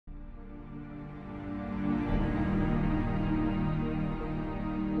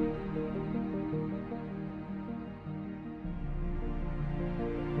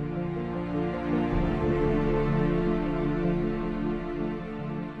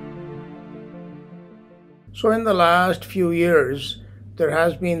So in the last few years, there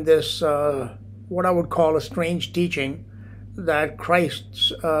has been this, what I would call a strange teaching that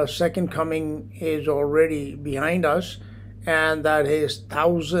Christ's second coming is already behind us and that his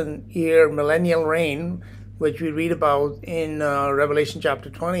 1,000-year millennial reign, which we read about in Revelation chapter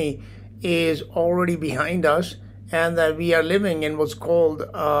 20, is already behind us, and that we are living in what's called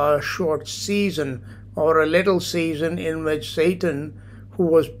a short season or a little season in which Satan, who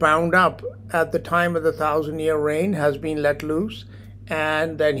was bound up at the time of the 1,000-year reign, has been let loose,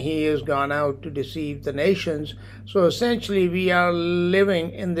 and then he has gone out to deceive the nations. So essentially we are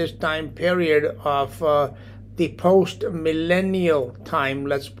living in this time period of the post-millennial time,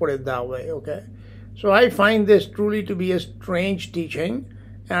 let's put it that way, okay? So I find this truly to be a strange teaching,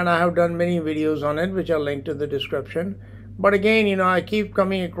 and I have done many videos on it, which are linked in the description. But again, I keep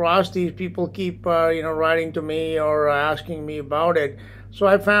coming across these people, keep, writing to me or asking me about it. So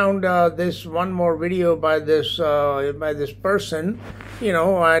I found this one more video by this person.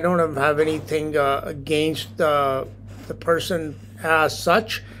 I don't have anything against the person as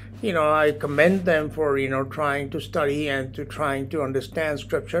such. I commend them for, trying to study and trying to understand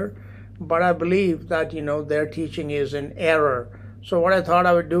scripture. But I believe that, their teaching is in error. So what I thought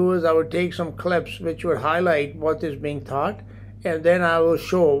I would do is I would take some clips which would highlight what is being taught, and then I will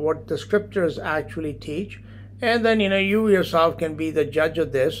show what the scriptures actually teach. And then, you yourself can be the judge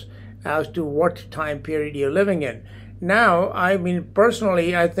of this as to what time period you're living in. Now,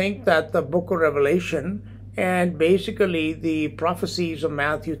 personally, I think that the book of Revelation and basically the prophecies of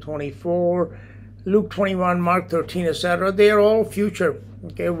Matthew 24, Luke 21, Mark 13, etc., they are all future.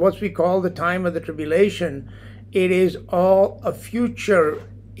 Okay, what we call the time of the tribulation, it is all a future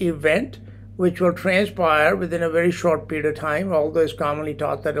event which will transpire within a very short period of time, although it's commonly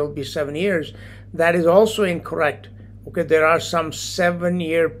taught that it will be 7 years. That is also incorrect. Okay, there are some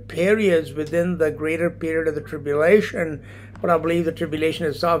 7-year periods within the greater period of the tribulation, but I believe the tribulation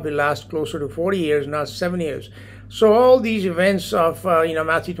itself will last closer to 40 years, not 7 years. So all these events of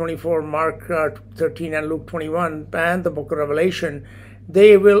Matthew 24, Mark 13, and Luke 21, and the book of Revelation,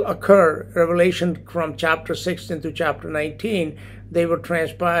 they will occur. Revelation from chapter 6 into chapter 19, they will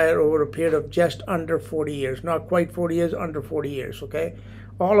transpire over a period of just under 40 years. Not quite 40 years, under 40 years, okay?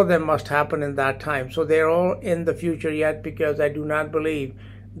 All of them must happen in that time. So they're all in the future yet, because I do not believe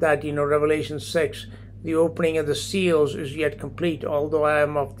that, Revelation 6, the opening of the seals is yet complete, although I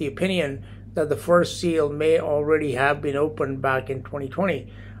am of the opinion that the first seal may already have been opened back in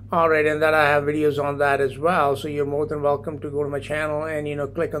 2020. All right, and that I have videos on that as well. So you're more than welcome to go to my channel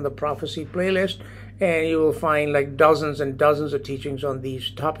and, click on the prophecy playlist, and you will find like dozens and dozens of teachings on these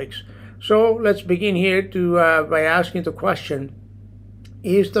topics. So let's begin here by asking the question,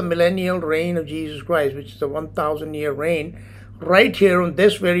 is the millennial reign of Jesus Christ, which is the 1,000-year reign, right here on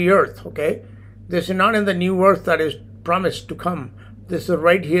this very earth, okay? This is not in the new earth that is promised to come. This is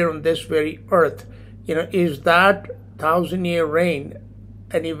right here on this very earth. Is that 1,000-year reign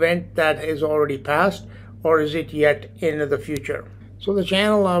an event that is already passed, or is it yet in the future? So the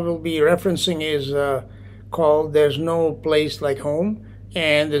channel I will be referencing is called There's No Place Like Home,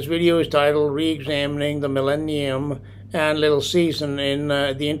 and this video is titled Re-examining the Millennium and Little Season, in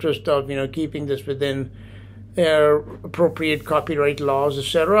the interest of keeping this within appropriate copyright laws,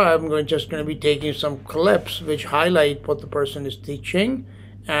 etc. I'm just going to be taking some clips which highlight what the person is teaching,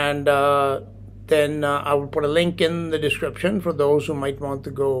 and then I will put a link in the description for those who might want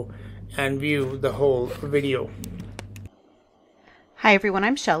to go and view the whole video. Hi everyone,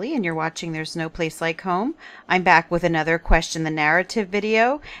 I'm Shelly and you're watching There's No Place Like Home. I'm back with another Question the Narrative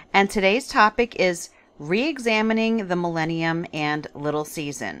video, and today's topic is re-examining the millennium and little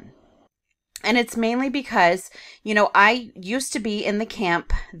season. And it's mainly because, I used to be in the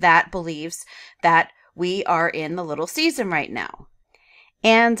camp that believes that we are in the little season right now.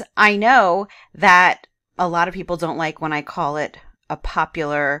 And I know that a lot of people don't like when I call it a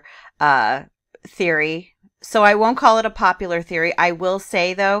popular theory. So I won't call it a popular theory. I will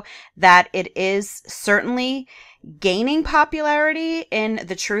say, though, that it is certainly gaining popularity in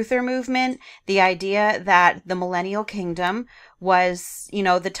the truther movement. The idea that the millennial kingdom was,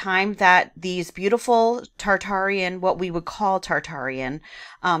 the time that these beautiful Tartarian, what we would call Tartarian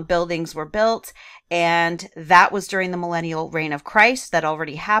buildings were built. And that was during the millennial reign of Christ. That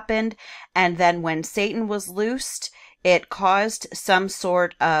already happened. And then when Satan was loosed, it caused some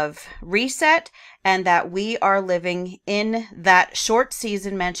sort of reset, and that we are living in that short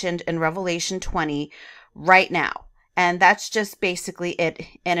season mentioned in Revelation 20 right now. And that's just basically it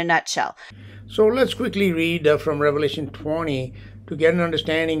in a nutshell. So let's quickly read from Revelation 20 to get an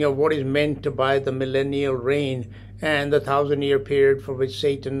understanding of what is meant by the millennial reign and the 1,000-year period for which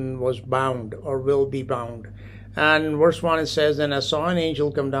Satan was bound or will be bound. And in verse 1 it says, "And I saw an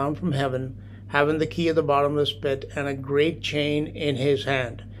angel come down from heaven, having the key of the bottomless pit and a great chain in his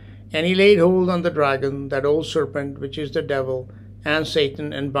hand. And he laid hold on the dragon, that old serpent, which is the devil and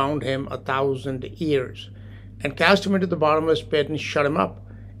Satan, and bound him 1,000 years, and cast him into the bottomless pit, and shut him up,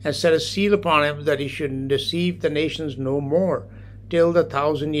 and set a seal upon him, that he should deceive the nations no more, till the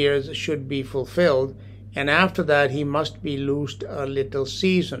 1,000 years should be fulfilled. And after that he must be loosed a little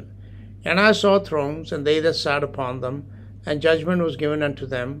season. And I saw thrones, and they that sat upon them, and judgment was given unto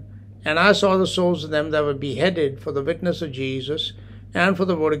them. And I saw the souls of them that were beheaded for the witness of Jesus, and for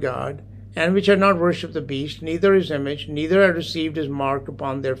the word of God, and which had not worshipped the beast, neither his image, neither had received his mark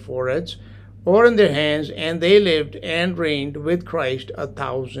upon their foreheads, or in their hands, and they lived and reigned with Christ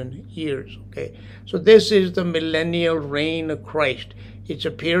 1,000 years." Okay, so this is the millennial reign of Christ. It's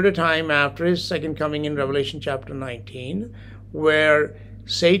a period of time after his second coming in Revelation chapter 19, where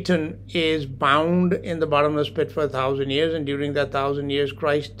Satan is bound in the bottomless pit for 1,000 years, and during that 1,000 years,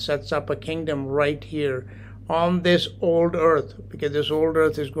 Christ sets up a kingdom right here on this old earth, because this old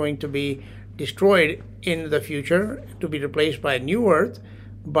earth is going to be destroyed in the future to be replaced by a new earth.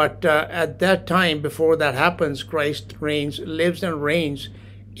 But at that time, before that happens, Christ lives and reigns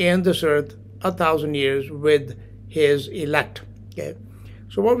in this earth 1,000 years with his elect. Okay,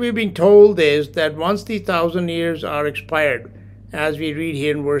 so what we've been told is that once the 1,000 years are expired, as we read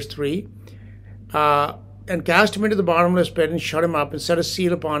here in verse 3, and cast him into the bottomless pit, and shut him up, and set a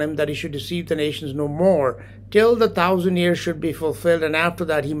seal upon him, that he should deceive the nations no more, till the 1,000 years should be fulfilled, and after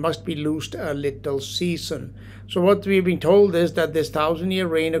that he must be loosed a little season. So what we've been told is that this 1,000-year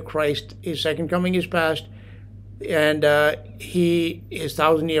reign of Christ, his second coming is past, and his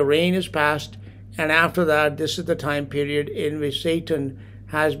 1,000-year reign is past, and after that, this is the time period in which Satan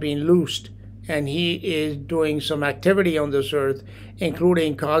has been loosed, and he is doing some activity on this earth,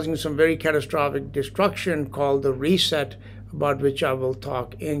 including causing some very catastrophic destruction called the reset, about which I will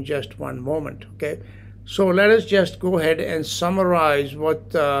talk in just one moment. Okay, so let us just go ahead and summarize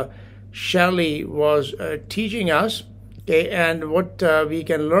what Shelley was teaching us. Okay, and what we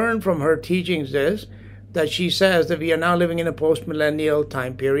can learn from her teachings is that she says that we are now living in a post-millennial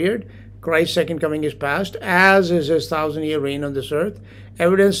time period. Christ's second coming is past, as is his 1,000-year reign on this earth.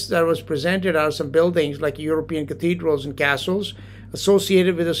 Evidence that was presented are some buildings like European cathedrals and castles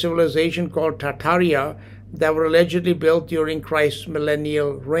associated with a civilization called Tartaria that were allegedly built during Christ's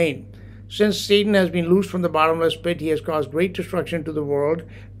millennial reign. Since Satan has been loosed from the bottomless pit, he has caused great destruction to the world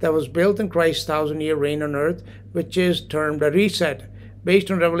that was built in Christ's 1,000-year reign on earth, which is termed a reset. Based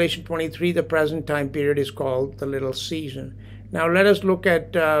on Revelation 23, the present time period is called the little season. Now let us look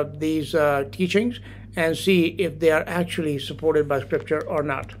at these teachings and see if they are actually supported by Scripture or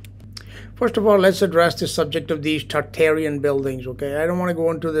not. First of all, let's address the subject of these Tartarian buildings, okay? I don't want to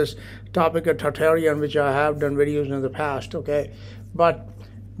go into this topic of Tartaria, which I have done videos in the past, okay? But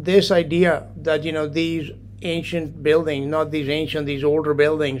this idea that, these ancient buildings, not these ancient, these older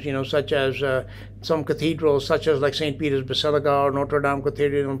buildings, such as some cathedrals, such as like St. Peter's Basilica or Notre Dame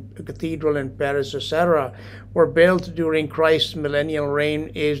Cathedral in Paris, etc., were built during Christ's millennial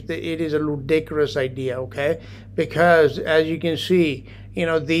reign, it is a ludicrous idea, okay? Because as you can see,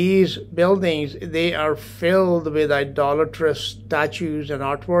 these buildings, they are filled with idolatrous statues and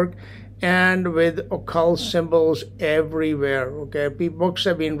artwork, and with occult symbols everywhere. Okay, books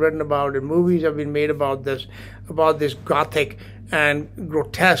have been written about it, movies have been made about this Gothic and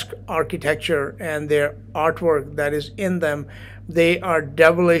grotesque architecture and their artwork that is in them. They are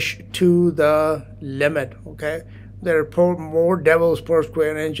devilish to the limit. Okay, there are more devils per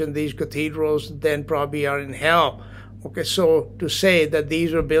square inch in these cathedrals than probably are in hell. Okay, so to say that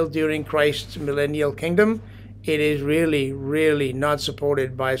these were built during Christ's millennial kingdom, it is really, really not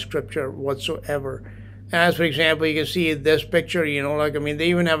supported by Scripture whatsoever. As for example, you can see this picture, they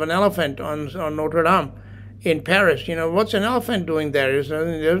even have an elephant on Notre Dame in Paris. What's an elephant doing there?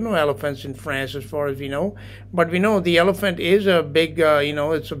 There's no elephants in France as far as we know. But we know the elephant is a big,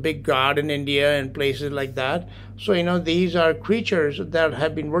 it's a big god in India and places like that. So, these are creatures that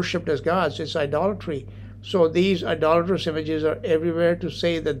have been worshipped as gods. It's idolatry. So these idolatrous images are everywhere. To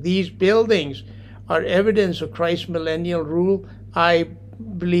say that these buildings are evidence of Christ's millennial rule, I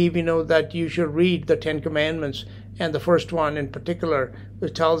believe, that you should read the Ten Commandments, and the first one in particular,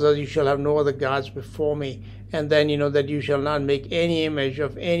 which tells us you shall have no other gods before me, and then, that you shall not make any image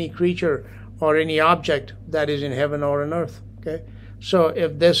of any creature or any object that is in heaven or on earth. Okay, so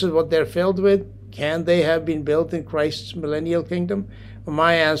if this is what they're filled with, can they have been built in Christ's millennial kingdom?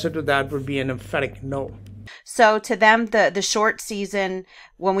 My answer to that would be an emphatic no. So to them, the short season,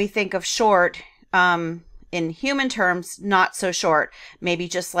 when we think of short, in human terms, not so short, maybe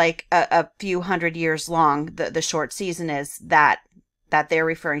just like a few hundred years long, the short season is that they're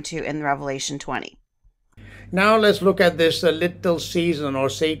referring to in Revelation 20. Now let's look at this little season, or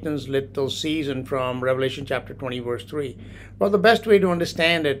Satan's little season, from Revelation chapter 20 verse 3. Well, the best way to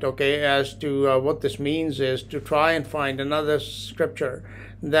understand it, okay, as to what this means is to try and find another scripture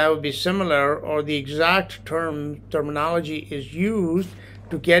that would be similar, or the exact terminology is used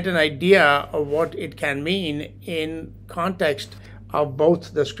to get an idea of what it can mean in context of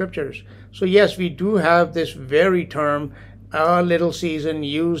both the scriptures. So yes, we do have this very term, a little season,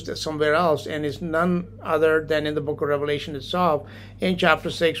 used somewhere else, and it's none other than in the book of Revelation itself, in chapter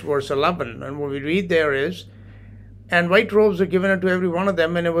 6 verse 11. And what we read there is, "And white robes were given unto every one of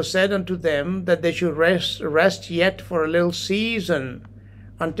them, and it was said unto them that they should rest yet for a little season,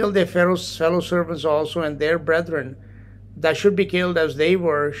 until their fellow servants also and their brethren that should be killed as they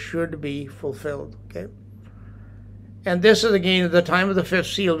were should be fulfilled." Okay. And this is again at the time of the fifth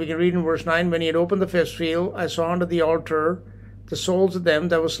seal. We can read in verse 9, "When he had opened the fifth seal, I saw under the altar the souls of them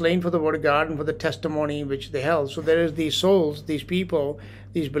that were slain for the word of God and for the testimony which they held." So there is these souls, these people,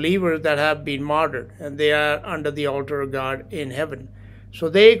 these believers that have been martyred, and they are under the altar of God in heaven. So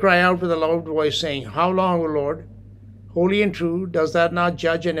they cry out with a loud voice, saying, "How long, O Lord, holy and true, does that not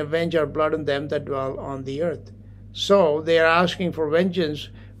judge and avenge our blood on them that dwell on the earth?" So they are asking for vengeance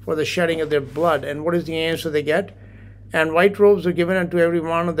for the shedding of their blood. And what is the answer they get? "And white robes were given unto every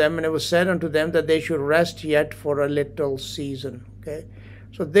one of them, and it was said unto them that they should rest yet for a little season." Okay,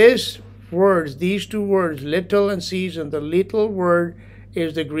 so these two words, little and season, the little word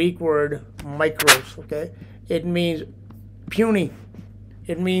is the Greek word micros. Okay, it means puny.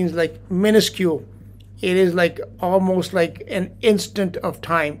 It means like minuscule. It is like almost like an instant of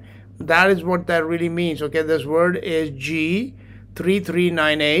time. That is what that really means. Okay, this word is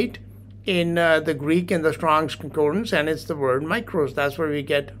G3398 in the Greek in the Strong's Concordance, and it's the word micros. That's where we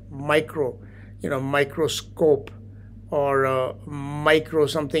get micro, microscope, or micro,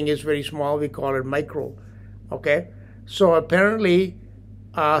 something is very small, we call it micro. Okay, so apparently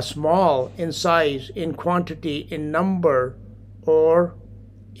small in size, in quantity, in number, or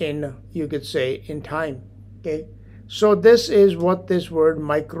in, you could say, in time. Okay, so this is what this word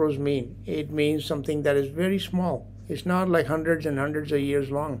micros mean. It means something that is very small. It's not like hundreds and hundreds of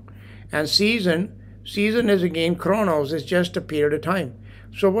years long. And season is again chronos, it's just a period of time.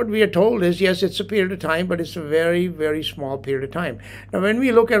 So what we are told is, yes, it's a period of time, but it's a very, very small period of time. Now, when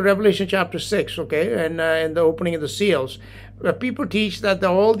we look at Revelation chapter 6, okay, and in the opening of the seals, people teach that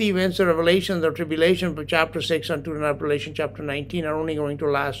all the events of Revelation, the tribulation from chapter 6 unto Revelation chapter 19 are only going to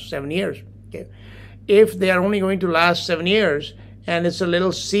last 7 years. Okay, if they are only going to last 7 years, and it's a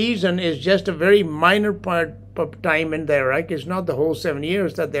little season, is just a very minor part of time in there, right? It's not the whole 7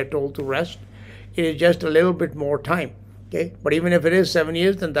 years that they're told to rest. It is just a little bit more time. Okay, but even if it is 7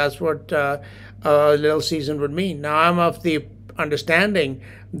 years, then that's what a little season would mean. Now, I'm of the understanding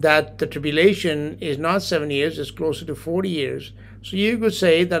that the tribulation is not 7 years, it's closer to 40 years. So you could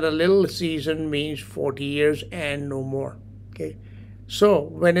say that a little season means 40 years and no more. Okay, so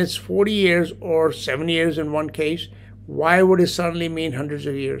when it's 40 years or 7 years in one case, why would it suddenly mean hundreds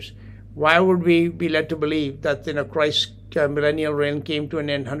of years? Why would we be led to believe that Christ's millennial reign came to an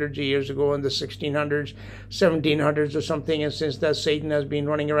end hundreds of years ago in the 1600s, 1700s or something, and since that Satan has been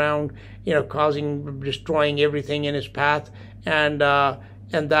running around, destroying everything in his path, and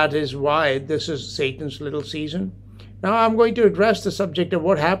that is why this is Satan's little season? Now I'm going to address the subject of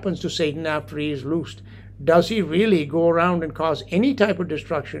what happens to Satan after he is loosed. Does he really go around and cause any type of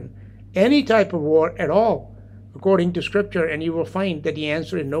destruction, any type of war at all, according to Scripture? And you will find that the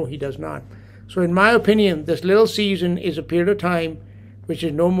answer is no, he does not. So in my opinion, this little season is a period of time which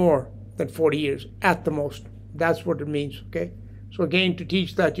is no more than 40 years at the most. That's what it means, okay? So again, to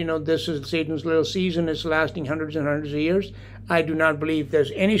teach that, this is Satan's little season, is lasting hundreds and hundreds of years, I do not believe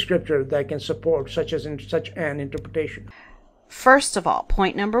there's any scripture that can support such an interpretation. First of all,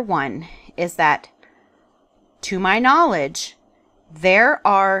 point number one is that, to my knowledge, there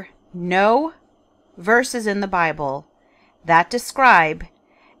are no verses in the Bible that describe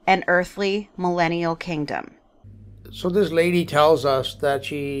an earthly millennial kingdom. So this lady tells us that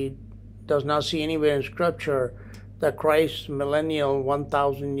she does not see anywhere in Scripture that Christ's millennial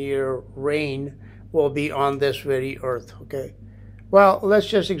 1,000-year reign will be on this very earth, okay? Well, let's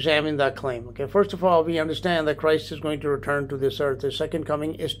just examine that claim, okay? First of all, we understand that Christ is going to return to this earth. His second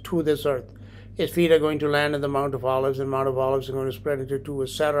coming is to this earth. His feet are going to land in the Mount of Olives, and Mount of Olives are going to spread into two,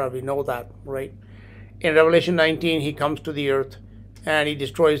 etc. We know that, right? In Revelation 19, he comes to the earth, and he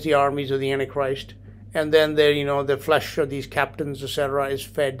destroys the armies of the Antichrist. And then the flesh of these captains, etc., is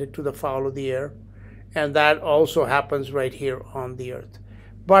fed to the fowl of the air. And that also happens right here on the earth.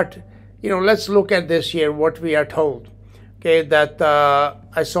 But, let's look at this here, what we are told. Okay, that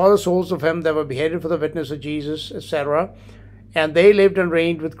I saw the souls of him that were beheaded for the witness of Jesus, etc. And they lived and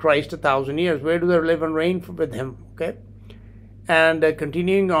reigned with Christ 1,000 years. Where do they live and reign with him? Okay. And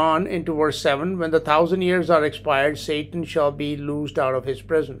continuing on into verse 7, when the 1,000 years are expired, Satan shall be loosed out of his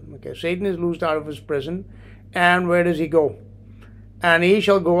prison. Okay, Satan is loosed out of his prison. And where does he go? And he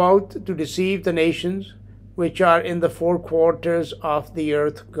shall go out to deceive the nations which are in the four quarters of the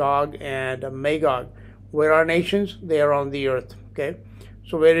earth, Gog and Magog. Where are nations? They are on the earth. Okay,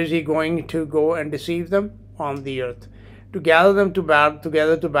 so where is he going to go and deceive them? On the earth. To gather them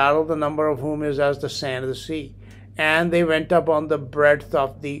together to battle, the number of whom is as the sand of the sea. And they went up on the breadth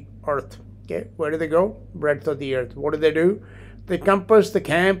of the earth. Okay, where did they go? Breadth of the earth. What did they do? They compassed the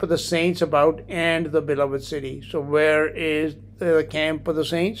camp of the saints about and the beloved city. So where is the camp of the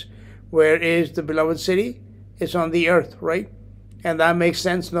saints? Where is the beloved city? It's on the earth, right? And that makes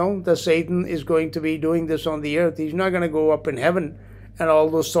sense, no? That Satan is going to be doing this on the earth. He's not going to go up in heaven, and all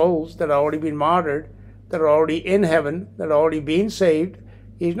those souls that have already been martyred, that are already in heaven, that are already being saved,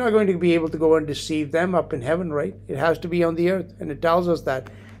 he's not going to be able to go and deceive them up in heaven, right? It has to be on the earth. And it tells us that.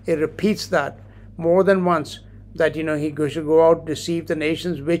 It repeats that more than once, that, he should go out, deceive the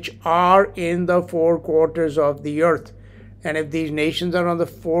nations which are in the four quarters of the earth. And if these nations are on the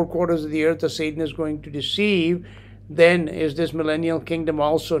four quarters of the earth that Satan is going to deceive, then is this millennial kingdom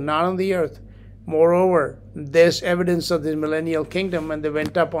also not on the earth? Moreover, this evidence of this millennial kingdom, when they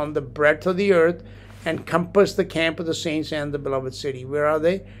went up on the breadth of the earth and compassed the camp of the saints and the beloved city. Where are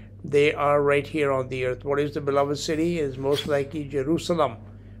they? They are right here on the earth. What is the beloved city? It is most likely Jerusalem,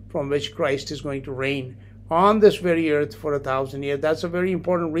 from which Christ is going to reign on this very earth for 1,000 years. That's a very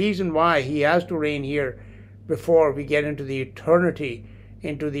important reason why he has to reign here before we get into the eternity,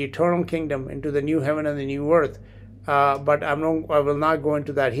 into the eternal kingdom, into the new heaven and the new earth. But I will not go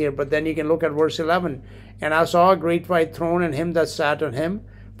into that here. But then you can look at verse 11. And I saw a great white throne and him that sat on him,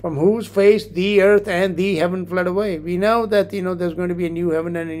 from whose face the earth and the heaven fled away. We know that, there's going to be a new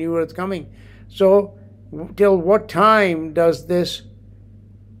heaven and a new earth coming. So till what time does this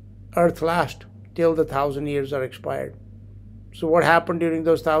earth last? Till the 1,000 years are expired. So what happened during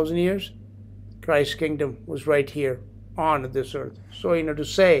those 1,000 years? Christ's kingdom was right here on this earth. So, to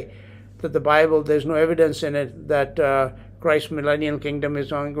say that the Bible, there's no evidence in it that Christ's millennial kingdom is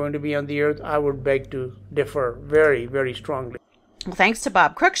going to be on the earth, I would beg to differ very, very strongly. Well, thanks to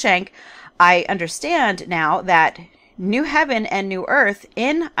Bob Cruikshank, I understand now that new heaven and new earth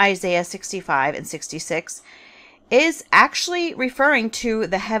in Isaiah 65 and 66 is actually referring to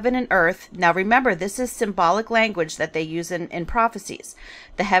the heaven and earth. Now remember, this is symbolic language that they use in prophecies.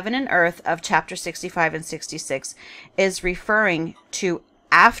 The heaven and earth of chapter 65 and 66 is referring to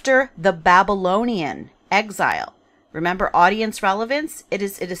after the Babylonian exile. Remember, audience relevance, it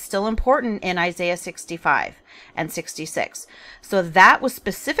is still important in Isaiah 65 and 66. So that was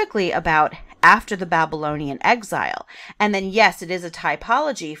specifically about after the Babylonian exile. And then, yes, it is a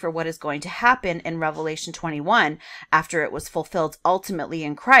typology for what is going to happen in Revelation 21 after it was fulfilled ultimately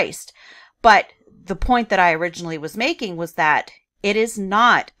in Christ. But the point that I originally was making was that it is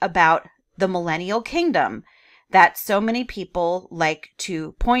not about the millennial kingdom that so many people like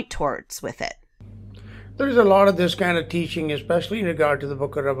to point towards with it. There's a lot of this kind of teaching, especially in regard to the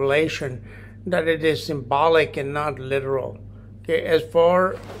book of Revelation, that it is symbolic and not literal. Okay, as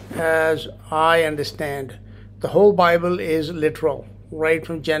far as I understand, the whole Bible is literal, right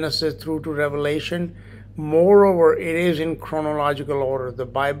from Genesis through to Revelation. Moreover, it is in chronological order, the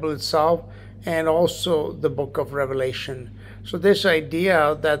Bible itself and also the book of Revelation. So this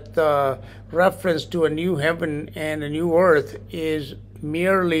idea that the reference to a new heaven and a new earth is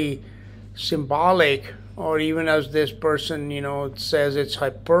merely symbolic, or even as this person, says it's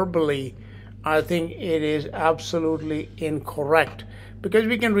hyperbole, I think it is absolutely incorrect. Because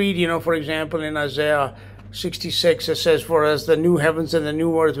we can read, for example, in Isaiah 66, it says, "For as the new heavens and the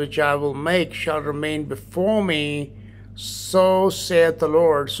new earth which I will make shall remain before me, so saith the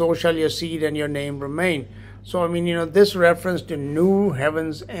Lord, so shall your seed and your name remain." So, this reference to new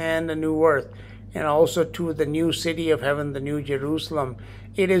heavens and a new earth, and also to the new city of heaven, the new Jerusalem,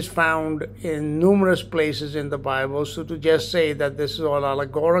 it is found in numerous places in the Bible. So to just say that this is all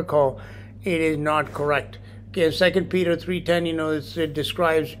allegorical, it is not correct. Okay, in 2 Peter 3:10, it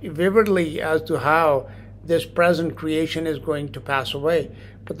describes vividly as to how this present creation is going to pass away.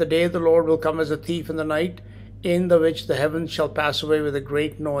 "But the day of the Lord will come as a thief in the night, in the which the heavens shall pass away with a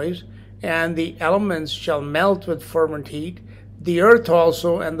great noise, and the elements shall melt with fervent heat. The earth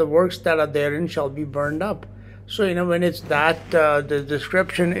also and the works that are therein shall be burned up." So, when it's that, the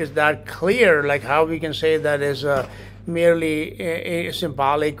description is that clear, like how we can say that is merely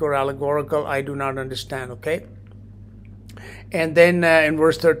symbolic or allegorical, I do not understand, okay? And then in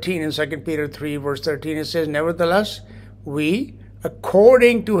verse 13, in 2 Peter 3, verse 13, it says, nevertheless, we,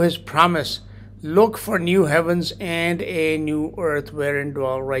 according to his promise, look for new heavens and a new earth wherein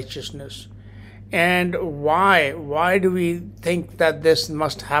dwell righteousness. And why? Why do we think that this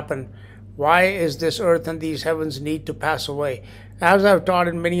must happen? Why is this earth and these heavens need to pass away? As I've taught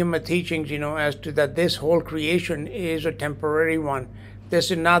in many of my teachings, as to that this whole creation is a temporary one. This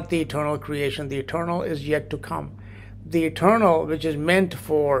is not the eternal creation. The eternal is yet to come. The eternal, which is meant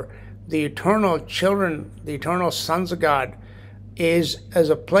for the eternal children, the eternal sons of God, is as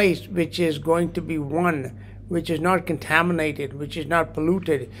a place which is going to be one, which is not contaminated, which is not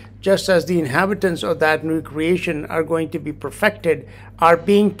polluted, just as the inhabitants of that new creation are going to be perfected, are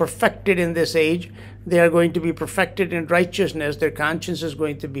being perfected in this age. They are going to be perfected in righteousness. Their conscience is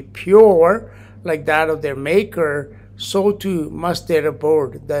going to be pure, like that of their Maker. So too must their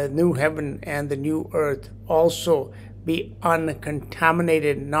abode, the new heaven and the new earth, also be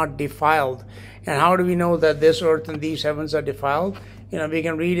uncontaminated, not defiled. And how do we know that this earth and these heavens are defiled? We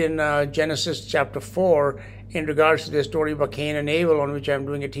can read in Genesis chapter 4 in regards to the story about Cain and Abel, on which I'm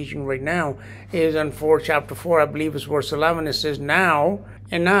doing a teaching right now, is in chapter 4, I believe it's verse 11. It says, now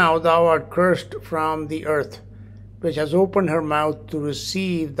thou art cursed from the earth, which has opened her mouth to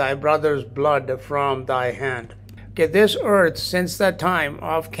receive thy brother's blood from thy hand. Okay, this earth, since that time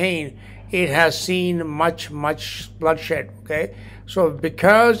of Cain, it has seen much bloodshed, okay? So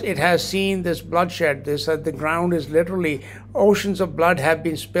because it has seen this bloodshed, the ground is literally, oceans of blood have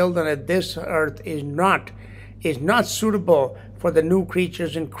been spilled on it. This earth is not suitable for the new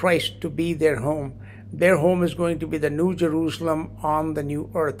creatures in Christ to be their home. Their home is going to be the new Jerusalem on the new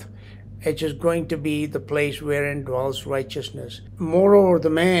earth. It is going to be the place wherein dwells righteousness. Moreover, the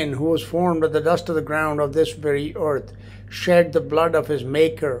man who was formed of the dust of the ground of this very earth shed the blood of his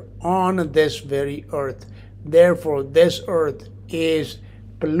Maker on this very earth. Therefore, this earth is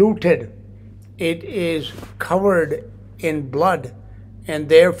polluted. It is covered in blood, and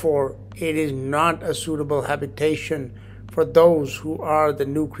therefore it is not a suitable habitation for those who are the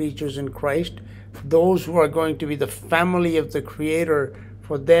new creatures in Christ, those who are going to be the family of the Creator.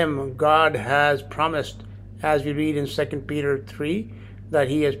 For them, God has promised, as we read in 2 Peter 3, that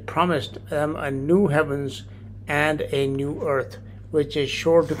he has promised them a new heavens and a new earth, which is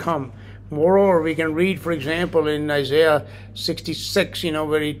sure to come. Moreover, we can read, for example, in Isaiah 66,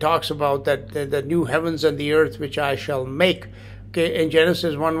 where he talks about that the new heavens and the earth which I shall make. Okay, in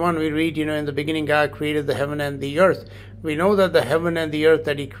Genesis 1:1, we read, in the beginning God created the heaven and the earth. We know that the heaven and the earth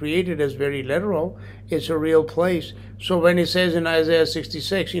that he created is very literal. It's a real place. So when he says in Isaiah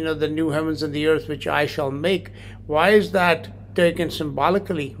 66, the new heavens and the earth which I shall make, why is that taken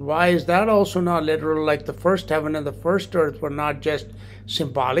symbolically? Why is that also not literal, like the first heaven and the first earth were not just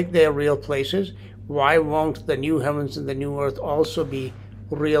symbolic, they are real places? Why won't the new heavens and the new earth also be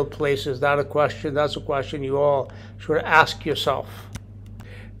real places? That's a question you all should ask yourself.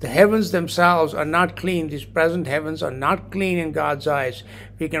 The heavens themselves are not clean. These present heavens are not clean in God's eyes.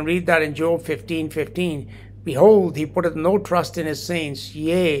 We can read that in Job 15:15. Behold, he putteth no trust in his saints.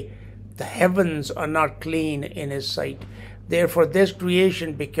 Yea, the heavens are not clean in his sight. Therefore, this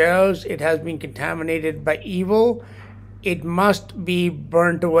creation, because it has been contaminated by evil, it must be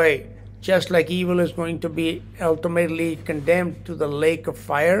burnt away. Just like evil is going to be ultimately condemned to the lake of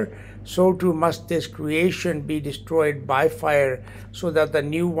fire, so too must this creation be destroyed by fire, so that the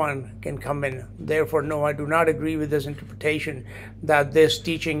new one can come in. Therefore, no, I do not agree with this interpretation that this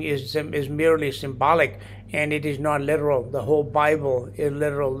teaching is merely symbolic and it is not literal. The whole Bible is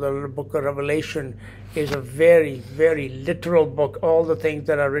literal. The book of Revelation is a very, very literal book. All the things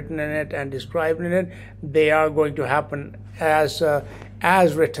that are written in it and described in it, they are going to happen as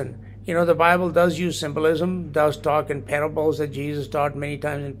written. The Bible does use symbolism, does talk in parables, that Jesus taught many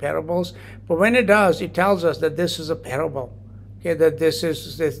times in parables. But when it does, it tells us that this is a parable. Okay, that this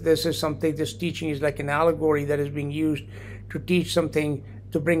is something, this teaching is like an allegory that is being used to teach something,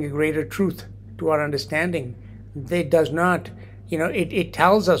 to bring a greater truth to our understanding. It does not, it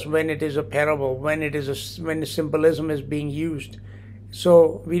tells us when it is a parable, when the symbolism is being used.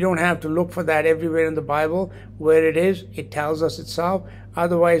 So we don't have to look for that everywhere in the Bible. Where it is, it tells us itself.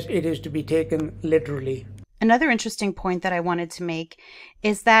 Otherwise, it is to be taken literally. Another interesting point that I wanted to make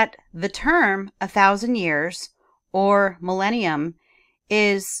is that the term 1,000 years or millennium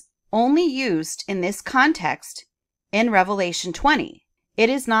is only used in this context in Revelation 20. It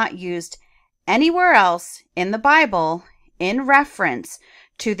is not used anywhere else in the Bible in reference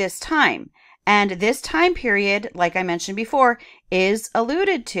to this time. And this time period, like I mentioned before, is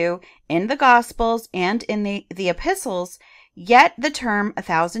alluded to in the Gospels and in the epistles, yet the term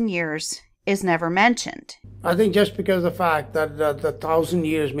 1,000 years is never mentioned. I think just because of the fact that the 1,000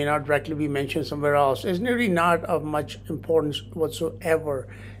 years may not directly be mentioned somewhere else is really not of much importance whatsoever.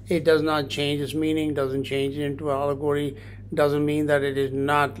 It does not change its meaning, doesn't change it into allegory, doesn't mean that it is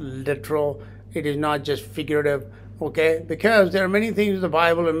not literal, it is not just figurative, okay? Because there are many things in the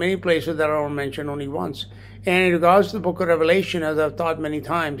Bible and many places that are mentioned only once. And in regards to the book of Revelation, as I've thought many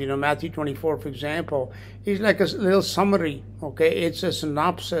times, Matthew 24, for example, is like a little summary, okay? It's a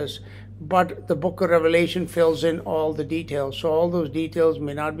synopsis, but the book of Revelation fills in all the details. So all those details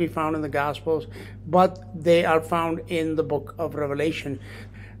may not be found in the Gospels, but they are found in the book of Revelation.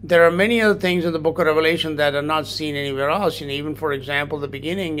 There are many other things in the book of Revelation that are not seen anywhere else. Even, for example, the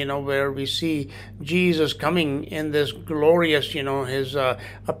beginning, where we see Jesus coming in this glorious, his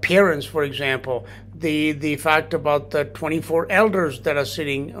appearance, for example. The fact about the 24 elders that are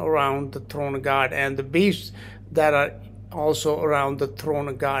sitting around the throne of God and the beasts that are also around the throne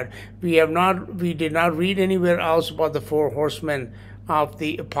of God. We did not read anywhere else about the 4 horsemen of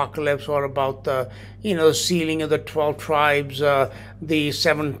the apocalypse, or about the sealing of the 12 tribes, the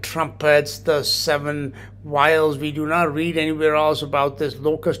 7 trumpets, the 7 vials. We do not read anywhere else about this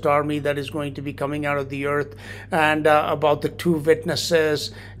locust army that is going to be coming out of the earth, and about the 2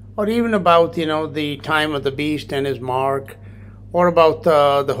 witnesses, or even about the time of the beast and his mark, or about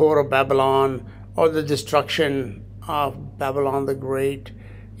the whore of Babylon, or the destruction of Babylon the Great.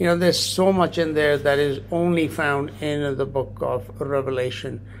 There's so much in there that is only found in the book of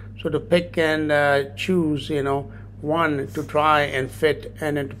Revelation. So to pick and choose, one to try and fit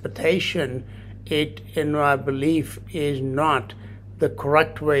an interpretation, it, in my belief, is not the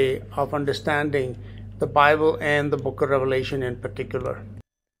correct way of understanding the Bible and the book of Revelation in particular.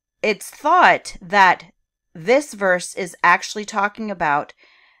 It's thought that this verse is actually talking about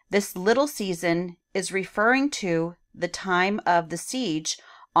this little season is referring to the time of the siege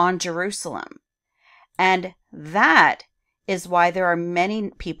on Jerusalem. And that is why there are many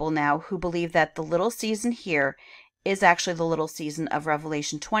people now who believe that the little season here is actually the little season of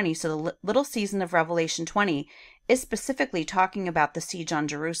Revelation 20. So the little season of Revelation 20 is specifically talking about the siege on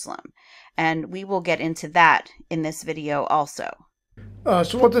Jerusalem. And we will get into that in this video also.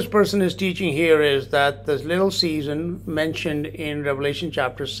 So what this person is teaching here is that this little season mentioned in Revelation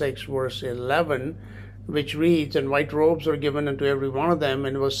chapter 6, verse 11, which reads, "And white robes were given unto every one of them,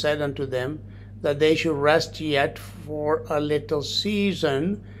 and it was said unto them that they should rest yet for a little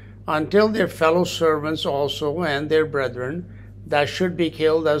season, until their fellow servants also and their brethren that should be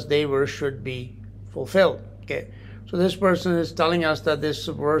killed as they were should be fulfilled." Okay, so this person is telling us that this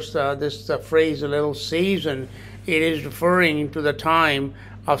verse, this phrase, "a little season," it is referring to the time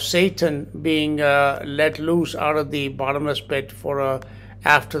of Satan being let loose out of the bottomless pit for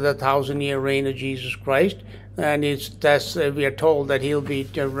after the 1,000-year reign of Jesus Christ. And we are told that he'll be,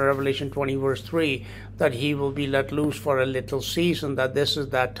 Revelation 20 verse 3, that he will be let loose for a little season, that this is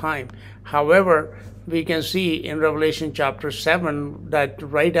that time. However, we can see in Revelation chapter 7 that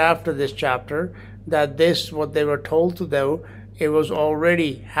right after this chapter, that this, what they were told to do, it was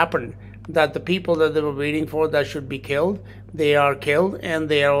already happened, that the people that they were waiting for that should be killed, they are killed, and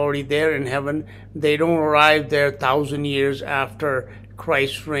they are already there in heaven. They don't arrive there 1,000 years after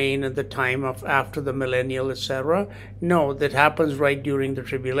Christ's reign at the time of after the millennial, etc. No, that happens right during the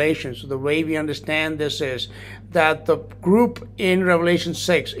tribulation. So the way we understand this is that the group in Revelation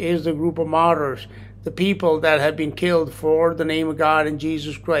 6 is the group of martyrs, the people that have been killed for the name of God and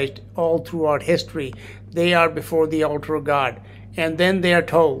Jesus Christ all throughout history. They are before the altar of God. And then they are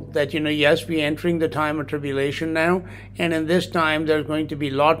told that, yes, we're entering the time of tribulation now, and in this time there's going to be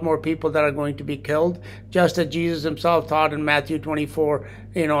a lot more people that are going to be killed, just as Jesus himself taught in Matthew 24,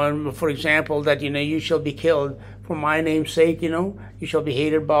 for example, that, you shall be killed for my name's sake, you shall be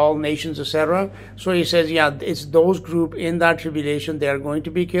hated by all nations, etc. So he says, yeah, it's those group in that tribulation, they are going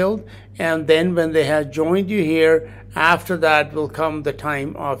to be killed, and then when they have joined you here, after that will come the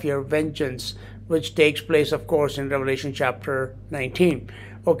time of your vengeance, which takes place, of course, in Revelation chapter 19.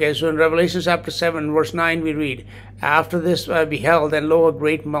 Okay, so in Revelation chapter 7, verse 9, we read, "After this I beheld, and lo, a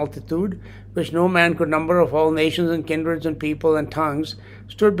great multitude, which no man could number, of all nations and kindreds and people and tongues,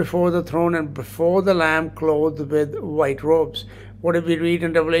 stood before the throne and before the Lamb, clothed with white robes." What did we read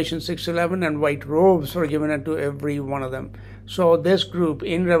in Revelation 6:11? "And white robes were given unto every one of them." So this group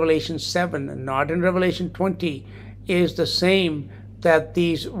in Revelation 7, not in Revelation 20, is the same that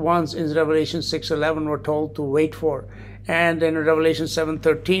these ones in Revelation 6:11 were told to wait for. And in Revelation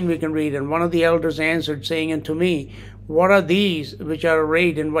 7:13 we can read, and one of the elders answered, saying unto me, what are these which are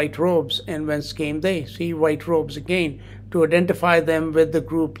arrayed in white robes, and whence came they? See, white robes again, to identify them with the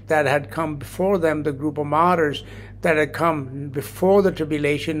group that had come before them, the group of martyrs that had come before the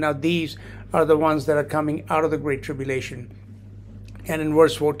tribulation. Now these are the ones that are coming out of the great tribulation. And in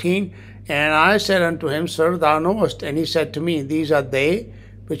verse 14, and I said unto him, Sir, thou knowest. And he said to me, these are they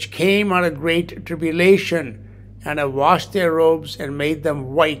which came out of great tribulation, and have washed their robes and made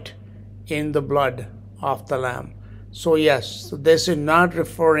them white in the blood of the Lamb. So yes, so this is not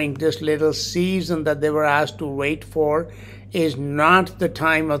referring, this little season that they were asked to wait for is not the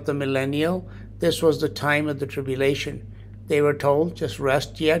time of the millennial. This was the time of the tribulation. They were told, just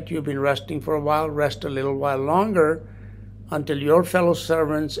rest yet. You've been resting for a while. Rest a little while longer until your fellow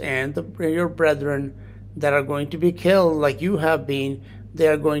servants and your brethren that are going to be killed like you have been, they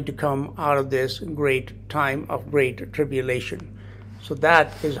are going to come out of this great time of great tribulation. So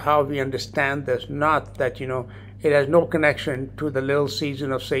that is how we understand this, not that, it has no connection to the little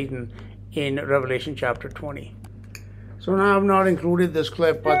season of Satan in Revelation chapter 20. So now I've not included this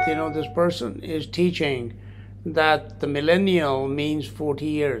clip, but this person is teaching that the millennial means 40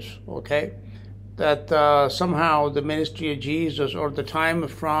 years, okay? That somehow the ministry of Jesus, or the time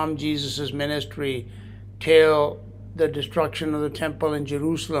from Jesus' ministry till the destruction of the temple in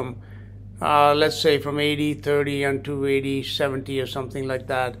Jerusalem, let's say from AD 30 unto AD 70 or something like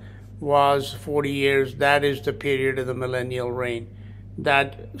that, was 40 years. That is the period of the millennial reign.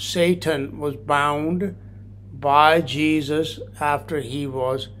 That Satan was bound by Jesus after he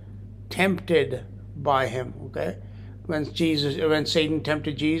was tempted by him, okay? When Satan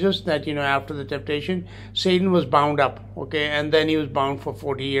tempted Jesus, that, after the temptation, Satan was bound up, okay? And then he was bound for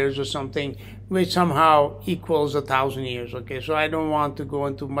 40 years or something, which somehow equals 1,000 years, okay? So I don't want to go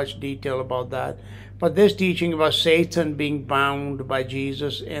into much detail about that. But this teaching about Satan being bound by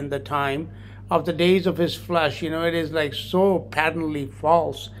Jesus in the time of the days of his flesh, it is like so patently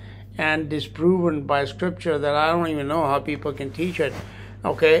false and disproven by scripture that I don't even know how people can teach it.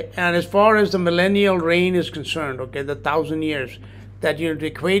 Okay, and as far as the millennial reign is concerned, okay, the 1,000 years that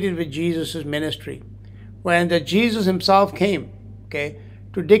equated with Jesus' ministry, when Jesus himself came, okay,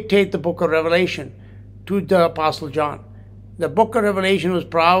 to dictate the book of Revelation to the Apostle John. The book of Revelation was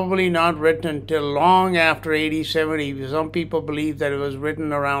probably not written until long after AD 70. Some people believe that it was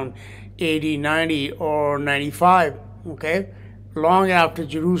written around AD 90 or 95, okay? Long after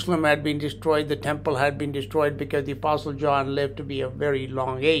Jerusalem had been destroyed, the temple had been destroyed, because the Apostle John lived to be a very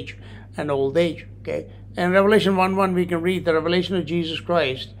long age, an old age, okay? And Revelation 1:1 we can read, the revelation of Jesus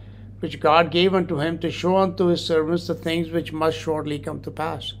Christ, which God gave unto him to show unto his servants the things which must shortly come to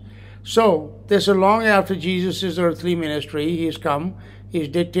pass. So this is long after Jesus' earthly ministry. He's come, he's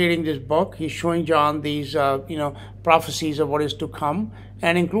dictating this book, he's showing John these, prophecies of what is to come,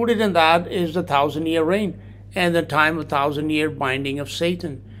 and included in that is the 1,000-year reign and the time of 1,000-year binding of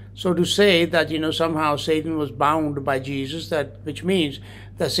Satan. So to say that, somehow Satan was bound by Jesus, which means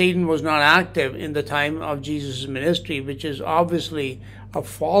that Satan was not active in the time of Jesus' ministry, which is obviously a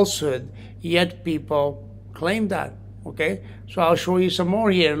falsehood, yet people claim that, okay? So I'll show you some more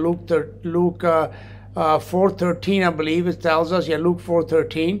here. Luke 4:13, I believe it tells us, Luke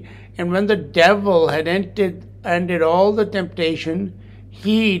 4:13, and when the devil had ended all the temptation,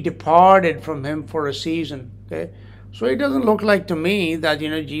 he departed from him for a season. Okay, so it doesn't look like to me that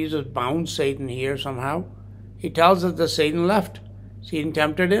Jesus bound Satan here somehow. He tells us that Satan left. Satan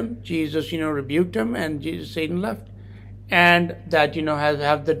tempted him. Jesus rebuked him, and Satan left. And that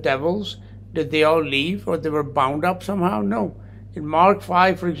have the devils, did they all leave, or they were bound up somehow? No. In Mark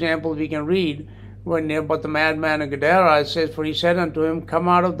 5, for example, we can read when about the madman of Gadara. It says, for he said unto him, come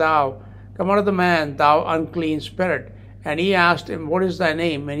out of the man, thou unclean spirit. And he asked him, what is thy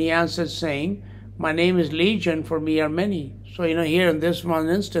name? And he answered, saying, my name is Legion, for me are many. So, here in this one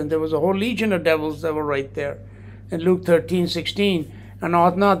instant, there was a whole legion of devils that were right there. In Luke 13:16, and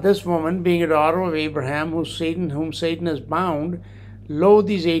ought not this woman, being a daughter of Abraham, whom Satan has bound, lo,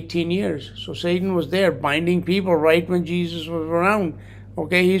 these 18 years. So Satan was there binding people right when Jesus was around.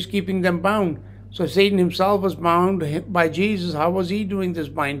 Okay, he's keeping them bound. So Satan himself was bound by Jesus. How was he doing this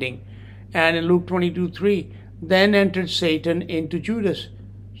binding? And in Luke 22:3, then entered Satan into Judas.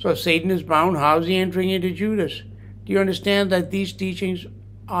 So if Satan is bound, how is he entering into Judas? Do you understand that these teachings,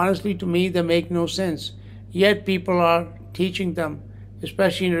 honestly to me, they make no sense. Yet people are teaching them,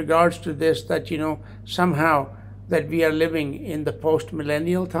 especially in regards to this, that, somehow that we are living in the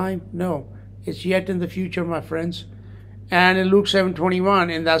post-millennial time. No, it's yet in the future, my friends. And in Luke 7:21,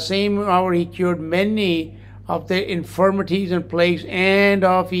 in that same hour he cured many of their infirmities and plagues and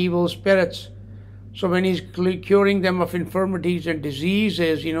of evil spirits. So when he's curing them of infirmities and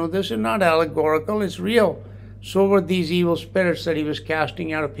diseases, this is not allegorical, it's real. So were these evil spirits that he was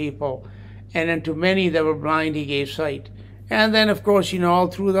casting out of people. And unto many that were blind he gave sight. And then, of course, all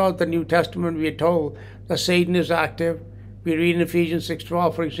throughout the New Testament we are told that Satan is active. We read in Ephesians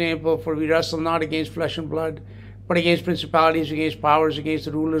 6:12, for example, for we wrestle not against flesh and blood, but against principalities, against powers, against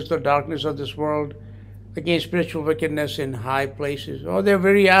the rulers of the darkness of this world, against spiritual wickedness in high places. Oh, they're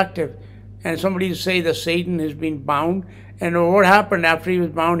very active. And somebody say that Satan has been bound. And what happened after he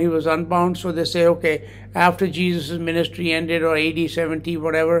was bound? He was unbound. So they say, okay, after Jesus' ministry ended, or AD 70,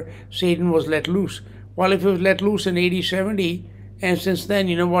 whatever, Satan was let loose. Well, if he was let loose in AD 70, and since then,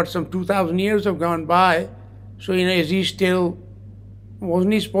 some 2,000 years have gone by, so, is he still,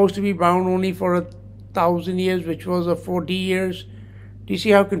 wasn't he supposed to be bound only for 1,000 years, which was 40 years? Do you see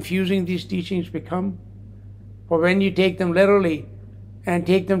how confusing these teachings become? For when you take them literally and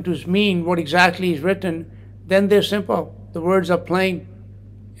take them to mean what exactly is written, then they're simple. The words are plain,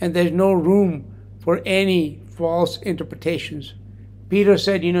 and there's no room for any false interpretations. Peter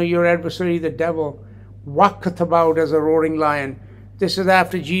said, your adversary, the devil, walketh about as a roaring lion. This is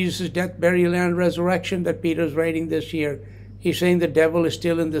after Jesus' death, burial, and resurrection that Peter's writing this here. He's saying the devil is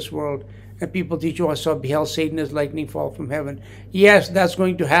still in this world. And people teach, I beheld Satan as lightning fall from heaven. Yes, that's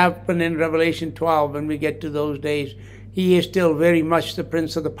going to happen in Revelation 12 when we get to those days. He is still very much the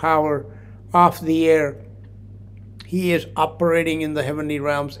prince of the power of the air. He is operating in the heavenly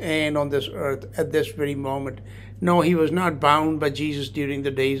realms and on this earth at this very moment. No, he was not bound by Jesus during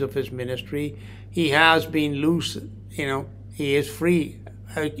the days of his ministry. He has been loose, he is free,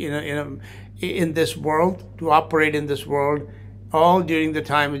 in this world, to operate in this world, all during the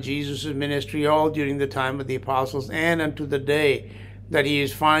time of Jesus' ministry, all during the time of the apostles, and unto the day that he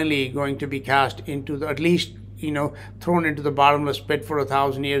is finally going to be cast into at least, thrown into the bottomless pit for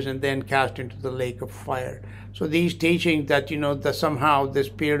 1,000 years and then cast into the lake of fire. So these teachings that, that somehow this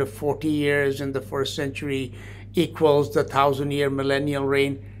period of 40 years in the first century equals the 1,000-year millennial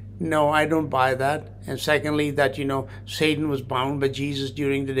reign, no, I don't buy that. And secondly, that, Satan was bound by Jesus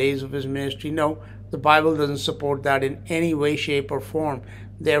during the days of his ministry. No, the Bible doesn't support that in any way, shape, or form.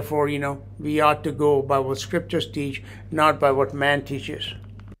 Therefore, we ought to go by what scriptures teach, not by what man teaches.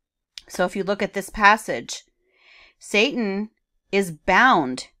 So if you look at this passage, Satan is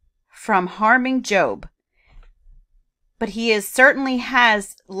bound from harming Job, but he certainly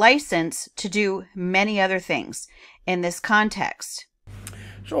has license to do many other things in this context.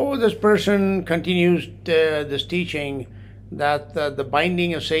 So this person continues this teaching that the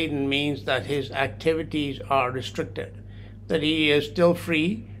binding of Satan means that his activities are restricted, that he is still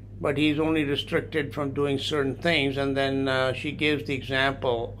free, but he's only restricted from doing certain things. And then she gives the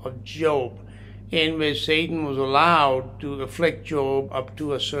example of Job, in which Satan was allowed to afflict Job up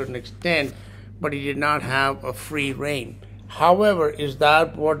to a certain extent, but he did not have a free reign. However, is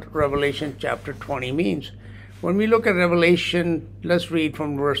that what Revelation chapter 20 means? When we look at Revelation, let's read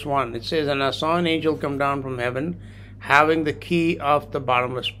from verse 1. It says, And I saw an angel come down from heaven, having the key of the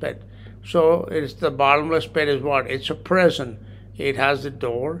bottomless pit. So it's the bottomless pit is what? It's a prison. It has the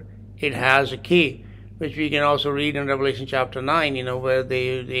door. It has a key, which we can also read in Revelation chapter 9, where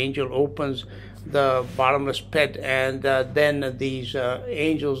the angel opens the bottomless pit, and then these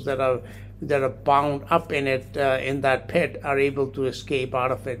angels that are bound up in it, in that pit, are able to escape out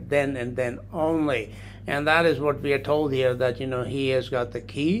of it then and then only. And that is what we are told here, that, he has got the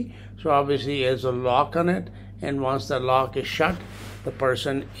key. So obviously there's a lock on it. And once the lock is shut, the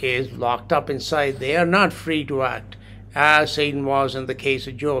person is locked up inside. They are not free to act, as Satan was in the case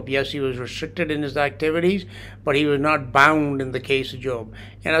of Job. Yes, he was restricted in his activities, but he was not bound in the case of Job.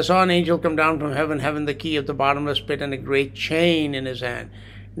 And I saw an angel come down from heaven, having the key of the bottomless pit and a great chain in his hand.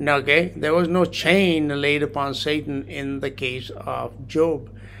 Now, okay, there was no chain laid upon Satan in the case of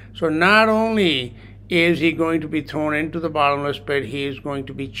Job. So not only is he going to be thrown into the bottomless pit, he is going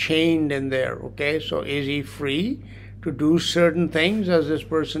to be chained in there, okay? So is he free to do certain things as this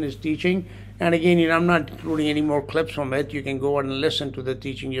person is teaching? And again, I'm not including any more clips from it. You can go out and listen to the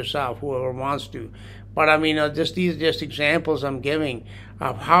teaching yourself, whoever wants to. But I mean, these just examples I'm giving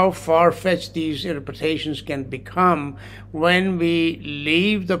of how far-fetched these interpretations can become when we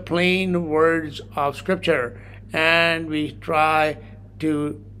leave the plain words of Scripture and we try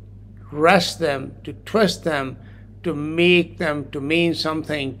to wrest them, to twist them, to make them to mean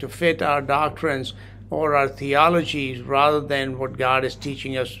something, to fit our doctrines or our theologies, rather than what God is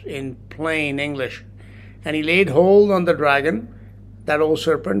teaching us in plain English. And he laid hold on the dragon, that old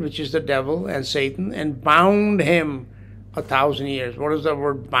serpent, which is the devil and Satan, and bound him 1,000 years. What is the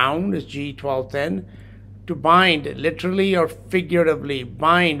word bound? It's G1210. To bind, literally or figuratively,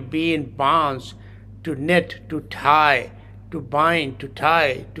 bind, be in bonds, to knit, to tie, to bind, to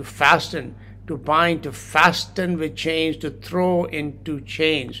tie, to fasten, to bind, to fasten with chains, to throw into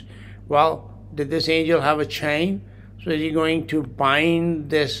chains. Well, did this angel have a chain? So is he going to bind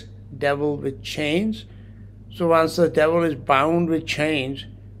this devil with chains? So once the devil is bound with chains,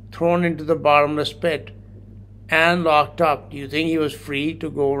 thrown into the bottomless pit, and locked up, do you think he was free to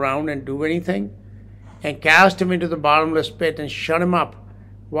go around and do anything? And cast him into the bottomless pit and shut him up.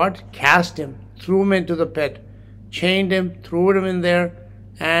 What? Cast him, threw him into the pit, chained him, threw him in there,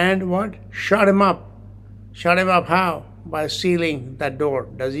 and what? Shut him up. Shut him up how? By sealing that door.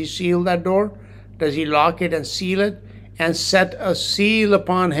 Does he seal that door? Does he lock it and seal it? And set a seal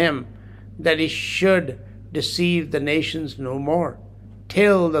upon him that he should deceive the nations no more,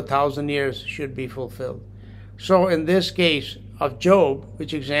 till the 1,000 years should be fulfilled. So in this case of Job,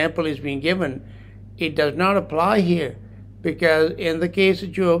 which example is being given, it does not apply here, because in the case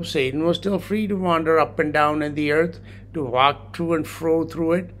of Job, Satan was still free to wander up and down in the earth, to walk to and fro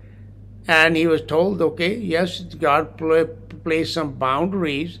through it. And he was told, okay, yes, God placed some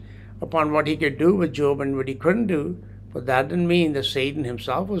boundaries upon what he could do with Job and what he couldn't do, but that didn't mean that Satan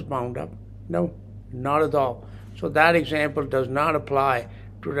himself was bound up. No, not at all. So that example does not apply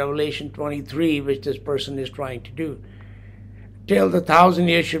to Revelation 23, which this person is trying to do. Till the 1,000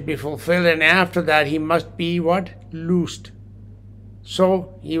 years should be fulfilled, and after that he must be what? Loosed.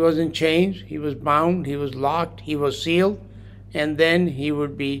 So he was in chains, he was bound, he was locked, he was sealed, and then he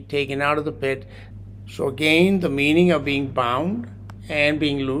would be taken out of the pit. So again, the meaning of being bound and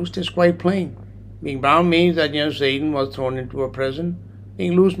being loosed is quite plain. Being bound means that, Satan was thrown into a prison.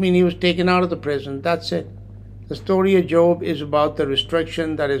 Being loosed means he was taken out of the prison. That's it. The story of Job is about the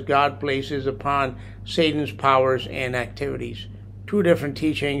restriction that is God places upon Satan's powers and activities. Two different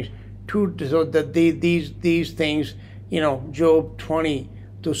teachings, so that these things, Job 20,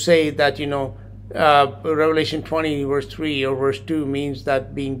 to say that, Revelation 20 verse 3 or verse 2 means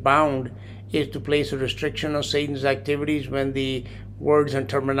that being bound is to place a restriction on Satan's activities, when the words and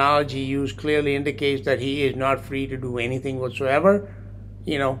terminology used clearly indicates that he is not free to do anything whatsoever.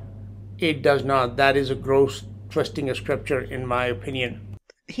 It does not. That is a gross twisting of scripture, in my opinion.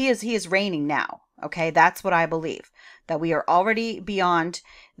 He is reigning now. Okay, that's what I believe. That we are already beyond,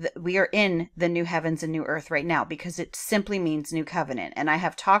 we are in the new heavens and new earth right now, because it simply means new covenant. And I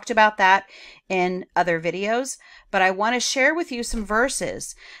have talked about that in other videos, but I want to share with you some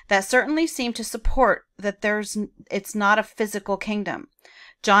verses that certainly seem to support that it's not a physical kingdom.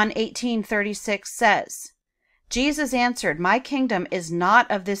 John 18:36 says, Jesus answered, "My kingdom is not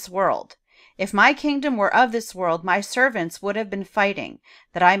of this world. If my kingdom were of this world, my servants would have been fighting,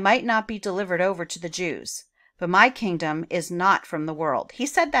 that I might not be delivered over to the Jews. But my kingdom is not from the world." He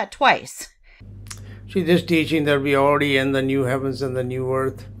said that twice. See, this teaching that we are already in the new heavens and the new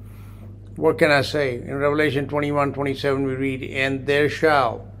earth, what can I say? In Revelation 21:27 we read, "And there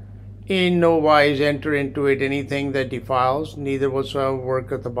shall in no wise enter into it anything that defiles, neither whatsoever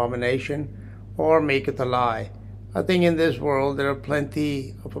worketh abomination, or maketh a lie." I think in this world there are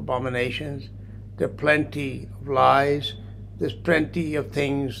plenty of abominations, there are plenty of lies, there's plenty of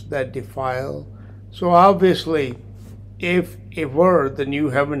things that defile. So obviously, if it were the new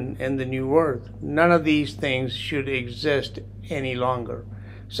heaven and the new earth, none of these things should exist any longer.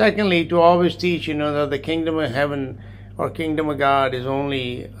 Secondly, to always teach, that the kingdom of heaven or kingdom of God is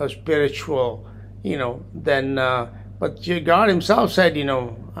only a spiritual, but God himself said,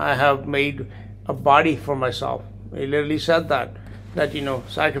 I have made a body for myself. He literally said that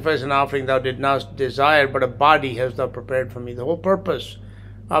sacrifice and offering thou did not desire, but a body hast thou prepared for me. The whole purpose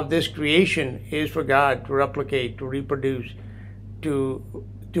of this creation is for God to replicate, to reproduce, to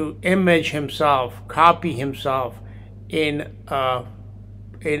image himself, copy himself in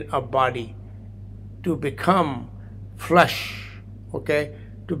a body, to become flesh, okay,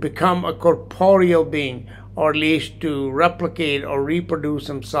 to become a corporeal being, or at least to replicate or reproduce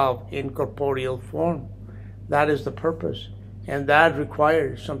himself in corporeal form. That is the purpose, and that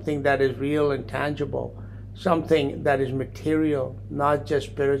requires something that is real and tangible, something that is material, not just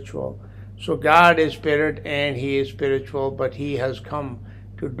spiritual. So God is spirit and he is spiritual, but he has come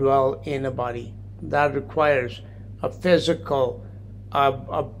to dwell in a body. That requires a physical,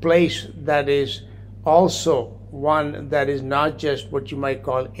 a place that is also one that is not just what you might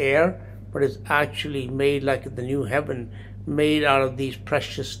call air, but is actually made like the new heaven, made out of these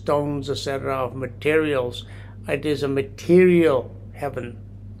precious stones, etc., of materials. It is a material heaven,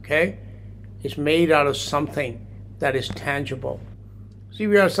 okay? It's made out of something that is tangible. See,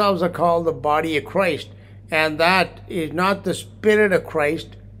 we ourselves are called the body of Christ, and that is not the spirit of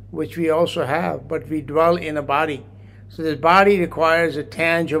Christ, which we also have, but we dwell in a body. So this body requires a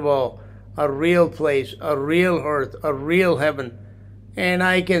tangible a real place, a real earth, a real heaven. And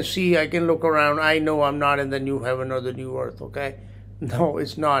I can see, I can look around. I know I'm not in the new heaven or the new earth, okay? No,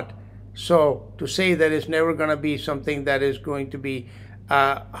 it's not. So to say that it's never going to be something that is going to be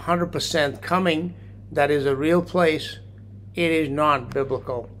 100% coming, that is a real place, it is not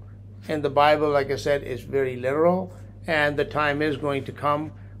biblical. And the Bible, like I said, is very literal. And the time is going to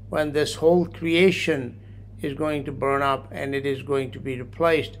come when this whole creation is going to burn up and it is going to be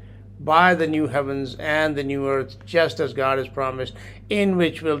replaced by the new heavens and the new earth, just as God has promised, in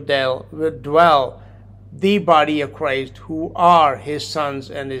which will dwell the body of Christ, who are his sons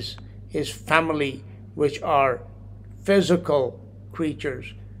and his family, which are physical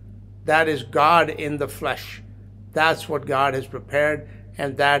creatures. That is God in the flesh. That's what God has prepared,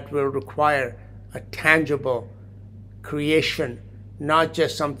 and that will require a tangible creation, not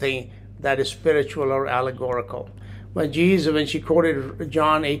just something that is spiritual or allegorical. When she quoted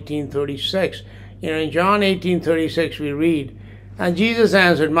John 18:36, in John 18:36 we read, and Jesus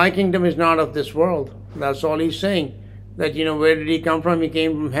answered, my kingdom is not of this world. That's all he's saying. That, where did he come from? He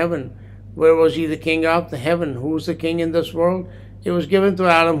came from heaven. Where was he the king of? The heaven. Who's the king in this world? It was given to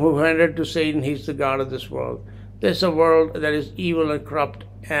Adam, who handed to Satan. He's the god of this world. This is a world that is evil and corrupt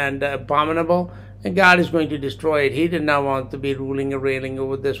and abominable, and God is going to destroy it. He did not want to be ruling and reigning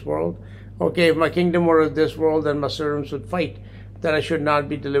over this world. Okay, if my kingdom were of this world, then my servants would fight that I should not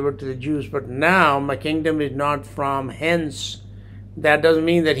be delivered to the Jews. But now my kingdom is not from hence. That doesn't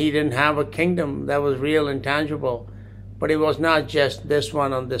mean that he didn't have a kingdom that was real and tangible, but it was not just this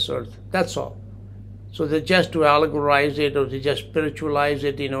one on this earth. That's all. So that just to allegorize it or to just spiritualize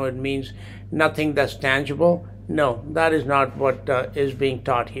it, it means nothing that's tangible. No, that is not what is being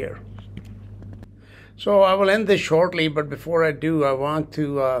taught here. So I will end this shortly, but before I do, I want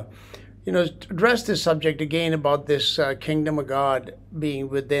to address this subject again about this kingdom of God being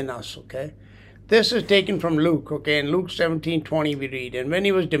within us, okay? This is taken from Luke, okay? In Luke 17:20 we read, and when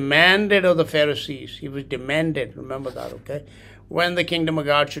he was demanded of the Pharisees, he was demanded, remember that, okay? When the kingdom of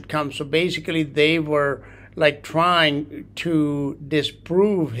God should come. So basically they were like trying to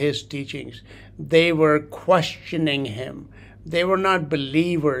disprove his teachings. They were questioning him. They were not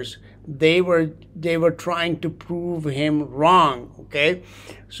believers. They were trying to prove him wrong, okay?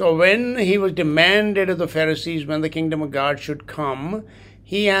 So when he was demanded of the Pharisees when the kingdom of God should come,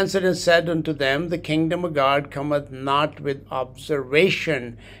 he answered and said unto them, the kingdom of God cometh not with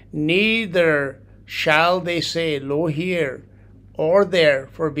observation, neither shall they say, lo here, or there,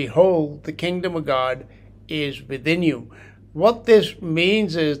 for behold, the kingdom of God is within you. What this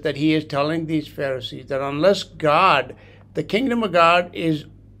means is that he is telling these Pharisees that unless God, the kingdom of God is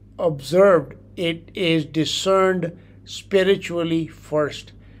observed, it is discerned spiritually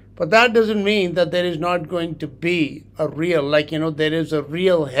first. But that doesn't mean that there is not going to be a real, there is a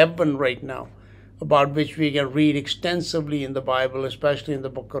real heaven right now, about which we can read extensively in the Bible, especially in the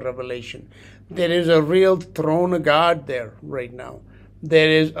book of Revelation. There is a real throne of God there right now. There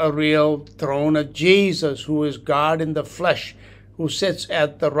is a real throne of Jesus, who is God in the flesh, who sits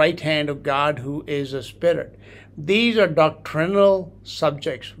at the right hand of God, who is a spirit. These are doctrinal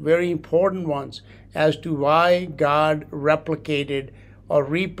subjects, very important ones, as to why God replicated or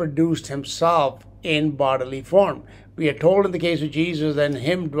reproduced himself in bodily form. We are told in the case of Jesus that in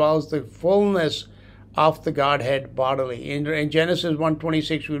him dwells the fullness of the Godhead bodily. In Genesis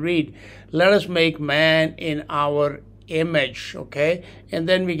 1:26 we read, let us make man in our image, okay? And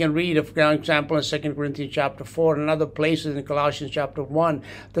then we can read, for example, in 2 Corinthians chapter 4 and other places in Colossians chapter 1,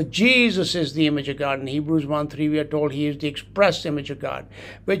 that Jesus is the image of God. In Hebrews 1:3 we are told he is the express image of God,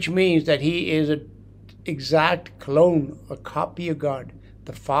 which means that he is an exact clone, a copy of God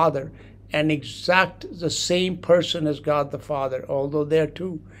the Father, and the same person as God the Father, although they're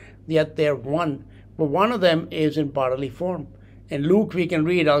two, yet they're one. But one of them is in bodily form. In Luke we can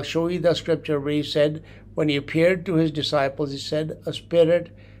read, I'll show you the scripture where he said, when he appeared to his disciples, he said, a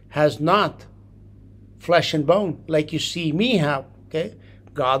spirit has not flesh and bone like you see me have, okay?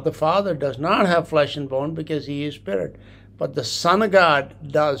 God the Father does not have flesh and bone because he is spirit. But the Son of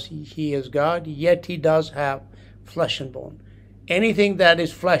God does. He is God, yet he does have flesh and bone. Anything that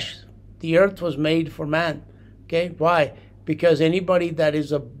is flesh, the earth was made for man, okay? Why? Because anybody that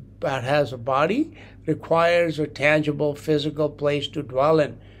has a body requires a tangible physical place to dwell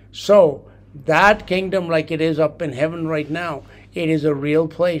in. So that kingdom, like it is up in heaven right now, it is a real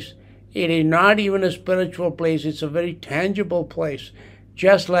place. It is not even a spiritual place. It's a very tangible place,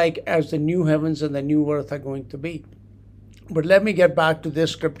 just like as the new heavens and the new earth are going to be. But let me get back to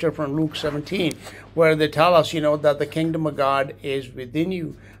this scripture from Luke 17, where they tell us, that the kingdom of God is within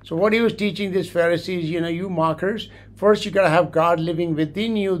you. So what he was teaching these Pharisees, you mockers, first you got to have God living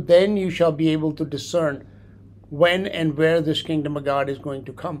within you, then you shall be able to discern when and where this kingdom of God is going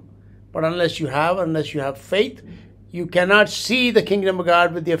to come. But unless you have faith, you cannot see the kingdom of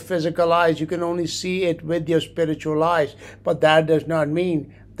God with your physical eyes. You can only see it with your spiritual eyes. But that does not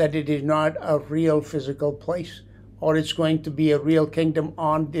mean that it is not a real physical place, or it's going to be a real kingdom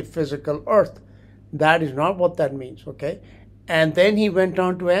on the physical earth. That is not what that means, okay? And then he went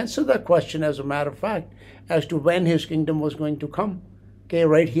on to answer that question, as a matter of fact, as to when his kingdom was going to come, okay,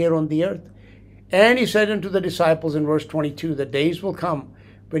 right here on the earth. And he said unto the disciples in verse 22, the days will come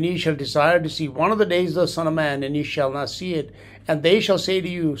when ye shall desire to see one of the days of the Son of Man, and ye shall not see it. And they shall say to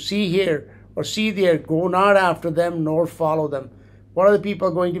you, see here, or see there, go not after them, nor follow them. What are the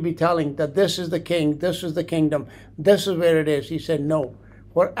people going to be telling? That this is the king, this is the kingdom, this is where it is. He said, no.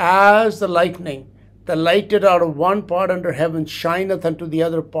 For as the lightning that lighted out of one part under heaven shineth unto the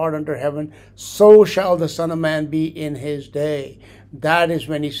other part under heaven, so shall the Son of Man be in his day. That is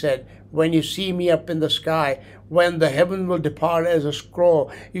when he said, when you see me up in the sky, when the heaven will depart as a scroll,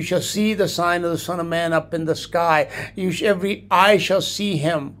 you shall see the sign of the Son of Man up in the sky. Every eye shall see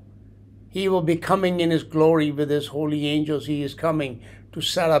him. He will be coming in his glory with his holy angels. He is coming to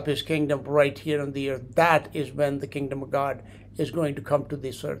set up his kingdom right here on the earth. That is when the kingdom of God is going to come to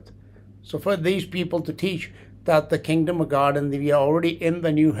this earth. So for these people to teach that the kingdom of God and we are already in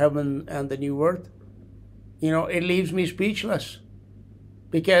the new heaven and the new earth, it leaves me speechless,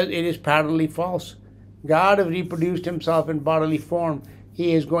 because it is patently false. God has reproduced himself in bodily form.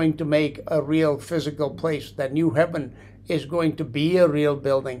 He is going to make a real physical place. That new heaven is going to be a real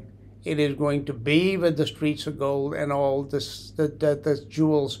building. It is going to be with the streets of gold and all the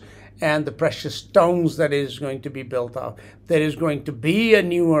jewels and the precious stones that is going to be built up. There is going to be a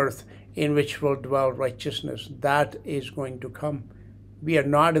new earth in which will dwell righteousness. That is going to come. We are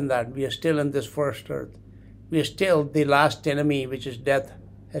not in that. We are still in this first earth. We are still, the last enemy, which is death,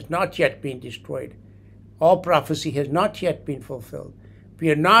 has not yet been destroyed. All prophecy has not yet been fulfilled.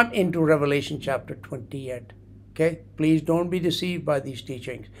 We are not into Revelation chapter 20 yet. Okay? Please don't be deceived by these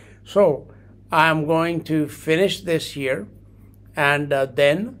teachings. So, I'm going to finish this here, and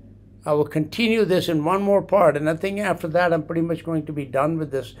then I will continue this in one more part. And I think after that, I'm pretty much going to be done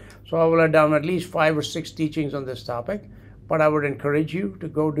with this. So I will have done at least 5 or 6 teachings on this topic. But I would encourage you to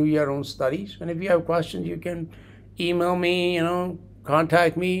go do your own studies. And if you have questions, you can email me,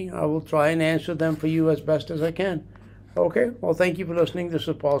 contact me. I will try and answer them for you as best as I can. Okay? Well, thank you for listening. This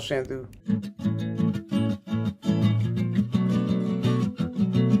is Paul Sandhu.